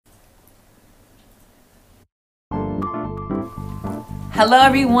Hello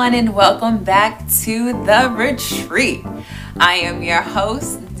everyone and welcome back to The Retreat. I am your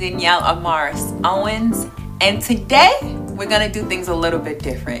host, Danielle Amaris Owens, and today we're going to do things a little bit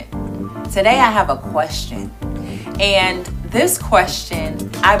different. Today I have a question, and this question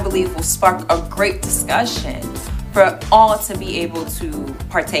I believe will spark a great discussion for all to be able to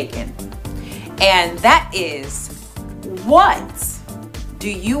partake in. And that is, what do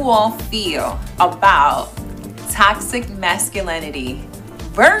you all feel about toxic masculinity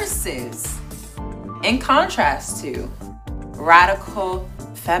versus, in contrast to, radical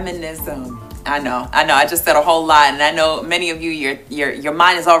feminism? I know, I just said a whole lot, and I know many of you, your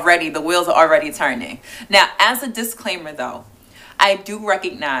mind is already, the wheels are already turning. Now, as a disclaimer though, I do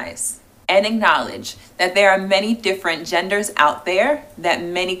recognize and acknowledge that there are many different genders out there that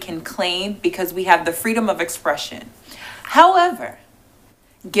many can claim because we have the freedom of expression. However,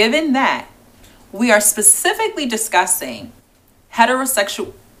 given that we are specifically discussing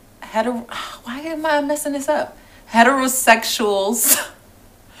heterosexuals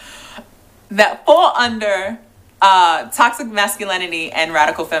that fall under toxic masculinity and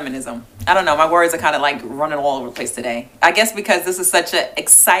radical feminism. I don't know, my words are kind of like running all over the place today. I guess because this is such an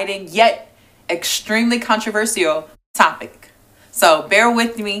exciting yet extremely controversial topic. So bear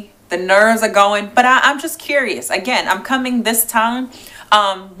with me, the nerves are going, but I'm just curious. Again, I'm coming this time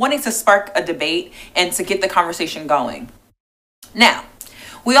wanting to spark a debate and to get the conversation going. Now,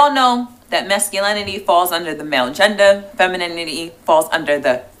 we all know that masculinity falls under the male gender, femininity falls under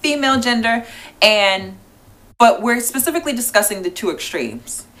the female gender, but we're specifically discussing the two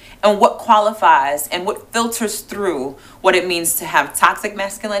extremes and what qualifies and what filters through what it means to have toxic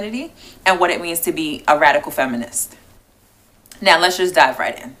masculinity and what it means to be a radical feminist. Now, let's just dive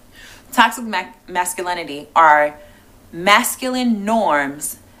right in. Toxic masculinity are masculine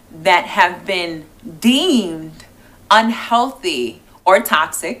norms that have been deemed unhealthy or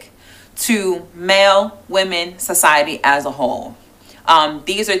toxic to male, women, society as a whole.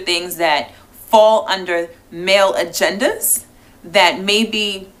 These are things that fall under male agendas that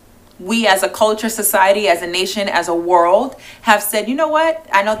maybe we as a culture, society, as a nation, as a world have said, you know what,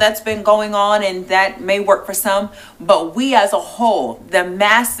 I know that's been going on and that may work for some, but we as a whole, the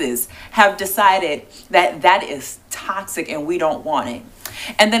masses, have decided that that is toxic and we don't want it.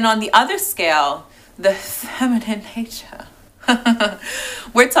 And then on the other scale, the feminine nature.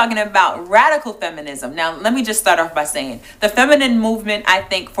 We're talking about radical feminism. Now, let me just start off by saying the feminine movement, I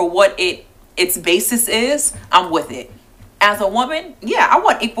think for what its basis is, I'm with it. As a woman, yeah, I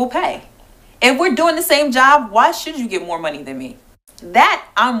want equal pay. If we're doing the same job, why should you get more money than me? That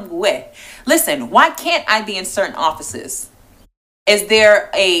I'm with. Listen, why can't I be in certain offices? Is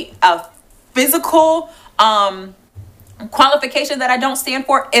there a physical qualification that I don't stand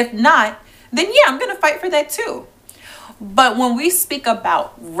for? If not, then yeah, I'm going to fight for that too. But when we speak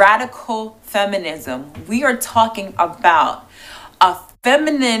about radical feminism, we are talking about a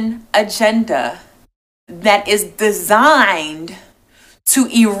feminine agenda that is designed to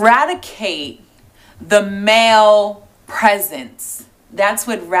eradicate the male presence. That's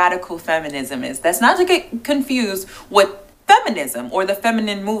what radical feminism is. That's not to get confused with feminism or the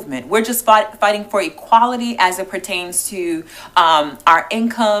feminine movement. We're just fighting for equality as it pertains to our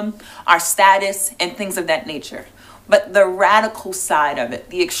income, our status, and things of that nature. But the radical side of it,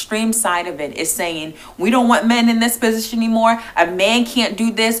 the extreme side of it, is saying we don't want men in this position anymore. A man can't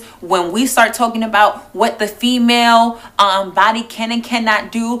do this. When we start talking about what the female body can and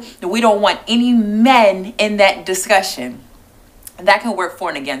cannot do, we don't want any men in that discussion. That can work for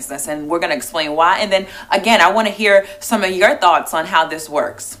and against us, and we're going to explain why. And then again, I want to hear some of your thoughts on how this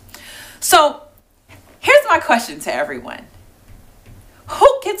works. So here's my question to everyone.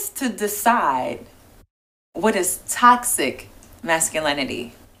 Who gets to decide what is toxic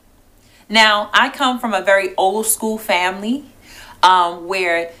masculinity? Now, I come from a very old school family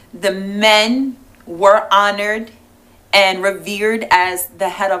where the men were honored and revered as the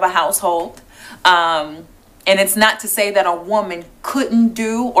head of a household. And it's not to say that a woman couldn't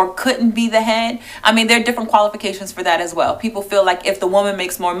do or couldn't be the head. I mean, there are different qualifications for that as well. People feel like if the woman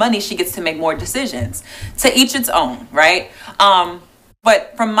makes more money, she gets to make more decisions. To each its own, right?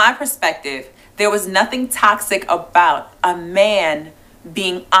 But from my perspective, there was nothing toxic about a man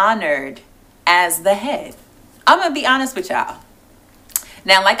being honored as the head. I'm going to be honest with y'all.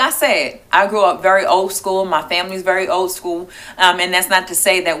 Now, like I said, I grew up very old school. My family's very old school. And that's not to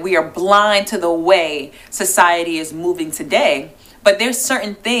say that we are blind to the way society is moving today. But there's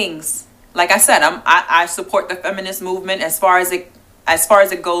certain things, like I said, I support the feminist movement as far as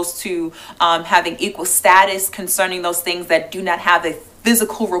it goes to having equal status concerning those things that do not have a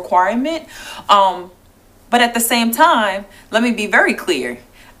physical requirement. But at the same time, let me be very clear.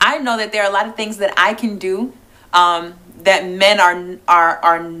 I know that there are a lot of things that I can do that men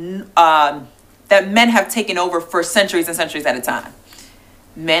have taken over for centuries and centuries at a time.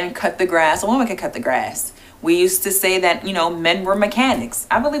 Men cut the grass. A woman can cut the grass. We used to say that, men were mechanics.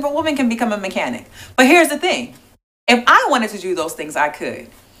 I believe a woman can become a mechanic. But here's the thing. If I wanted to do those things, I could.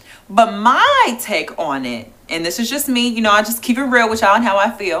 But my take on it, and this is just me, I just keep it real with y'all and how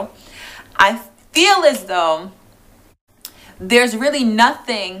I feel. I feel as though there's really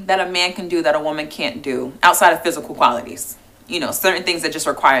nothing that a man can do that a woman can't do outside of physical qualities. Certain things that just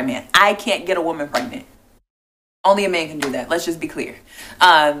require a man. I can't get a woman pregnant. Only a man can do that. Let's just be clear.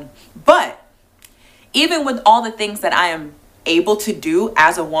 But even with all the things that I am able to do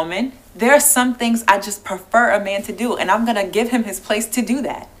as a woman, there are some things I just prefer a man to do. And I'm going to give him his place to do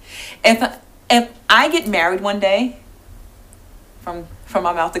that. If I get married one day, from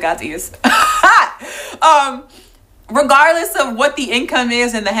my mouth to God's ears, regardless of what the income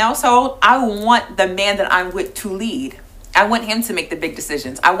is in the household, I want the man that I'm with to lead. I want him to make the big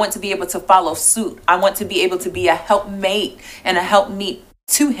decisions. I want to be able to follow suit. I want to be able to be a helpmate and a helpmeet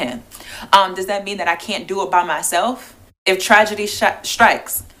to him. Does that mean that I can't do it by myself? If tragedy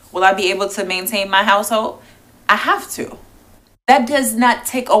strikes, will I be able to maintain my household? I have to. That does not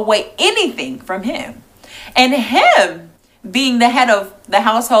take away anything from him. And him being the head of the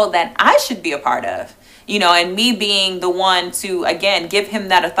household that I should be a part of, and me being the one to, again, give him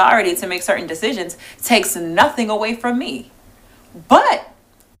that authority to make certain decisions takes nothing away from me. But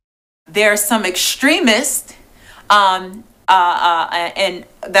there are some extremists and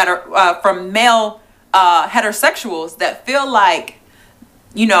that are from male heterosexuals that feel like,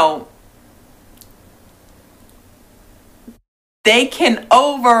 they can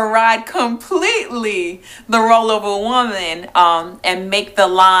override completely the role of a woman and make the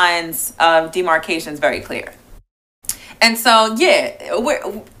lines of demarcations very clear. And so, yeah,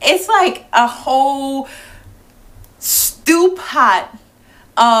 it's like a whole stew pot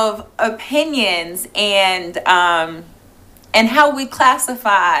of opinions and how we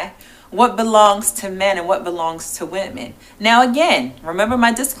classify what belongs to men and what belongs to women. Now, again, remember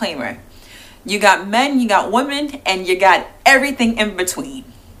my disclaimer. You got men, you got women, and you got everything in between.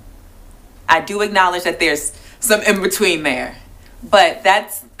 I do acknowledge that there's some in between there, but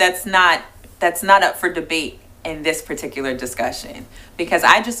that's not up for debate in this particular discussion, because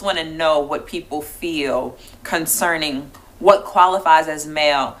I just want to know what people feel concerning what qualifies as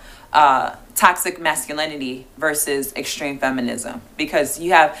male toxic masculinity versus extreme feminism. Because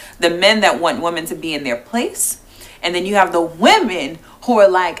you have the men that want women to be in their place, and then you have the women who are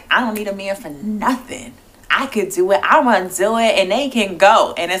like, I don't need a man for nothing. I could do it. I want to do it. And they can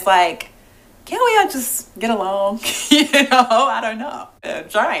go. And it's like, can't we all just get along? I don't know. I'm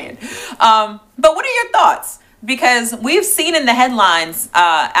trying. But what are your thoughts? Because we've seen in the headlines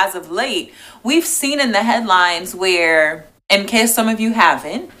as of late, we've seen in the headlines where, in case some of you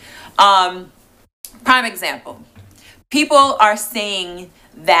haven't, prime example, people are saying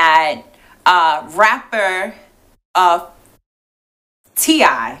that rapper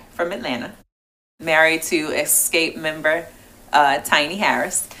T.I. from Atlanta, married to Escape member Tiny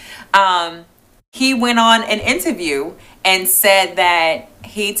Harris, he went on an interview and said that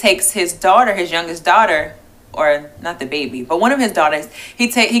he takes his daughter, his youngest daughter, or not the baby, but one of his daughters,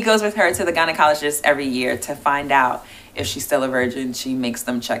 he goes with her to the gynecologist every year to find out if she's still a virgin. She makes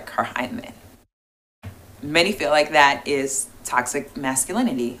them check her hymen. Many feel like that is toxic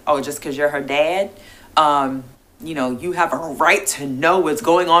masculinity. Oh, just because you're her dad, you have a right to know what's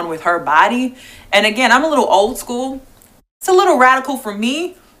going on with her body. And again, I'm a little old school. It's a little radical for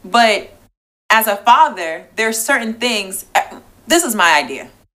me, but as a father, there's certain things. This is my idea.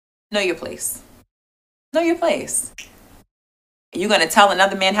 Know your place. Know your place. You're going to tell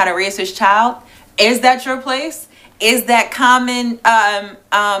another man how to raise his child? Is that your place? Is that common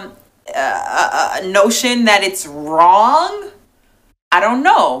notion that it's wrong? I don't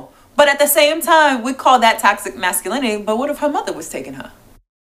know. But at the same time, we call that toxic masculinity. But what if her mother was taking her?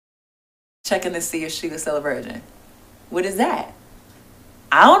 Checking to see if she was still a virgin. What is that?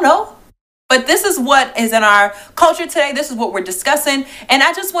 I don't know. But this is what is in our culture today. This is what we're discussing. And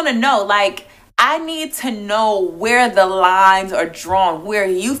I just want to know, I need to know where the lines are drawn, where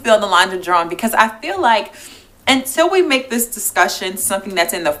you feel the lines are drawn, because I feel like until we make this discussion something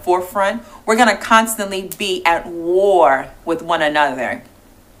that's in the forefront, we're going to constantly be at war with one another.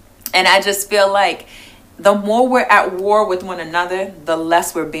 And I just feel like the more we're at war with one another, the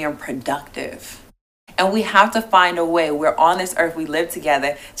less we're being productive. And we have to find a way. We're on this earth, we live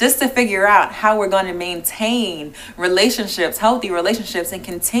together, just to figure out how we're going to maintain relationships, healthy relationships, and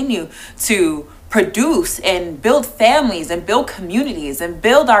continue to produce and build families and build communities and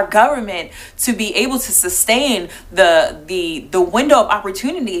build our government to be able to sustain the window of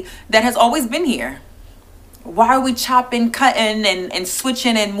opportunity that has always been here. Why are we chopping, cutting, and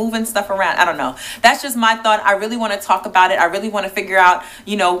switching and moving stuff around? I don't know. That's just my thought. I really want to talk about it. I really want to figure out,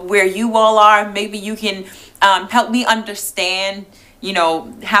 you know, where you all are. Maybe you can help me understand, you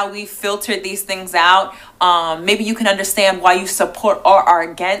know, how we filtered these things out. Maybe you can understand why you support or are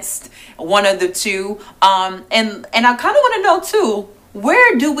against one of the two. And I kind of want to know too,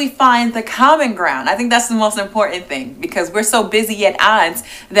 where do we find the common ground? I think that's the most important thing, because we're so busy at odds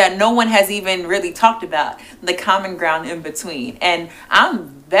that no one has even really talked about the common ground in between. And I'm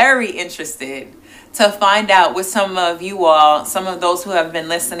very interested to find out with some of you all, some of those who have been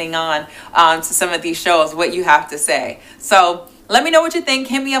listening on to some of these shows, what you have to say. So let me know what you think.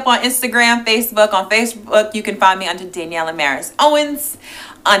 Hit me up on Instagram, Facebook. On Facebook, you can find me under Danielle Amaris Owens.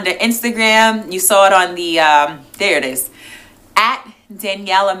 Under Instagram, you saw it on the, there it is, at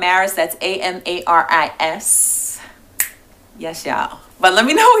Danielle Amaris. That's Amaris. Yes, y'all. But let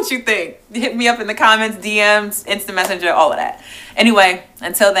me know what you think. Hit me up in the comments, DMs, Instant Messenger, all of that. Anyway,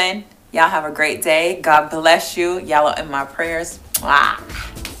 until then, y'all have a great day. God bless you. Y'all are in my prayers. Mwah.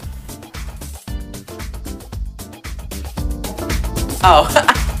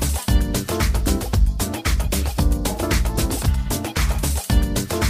 Oh,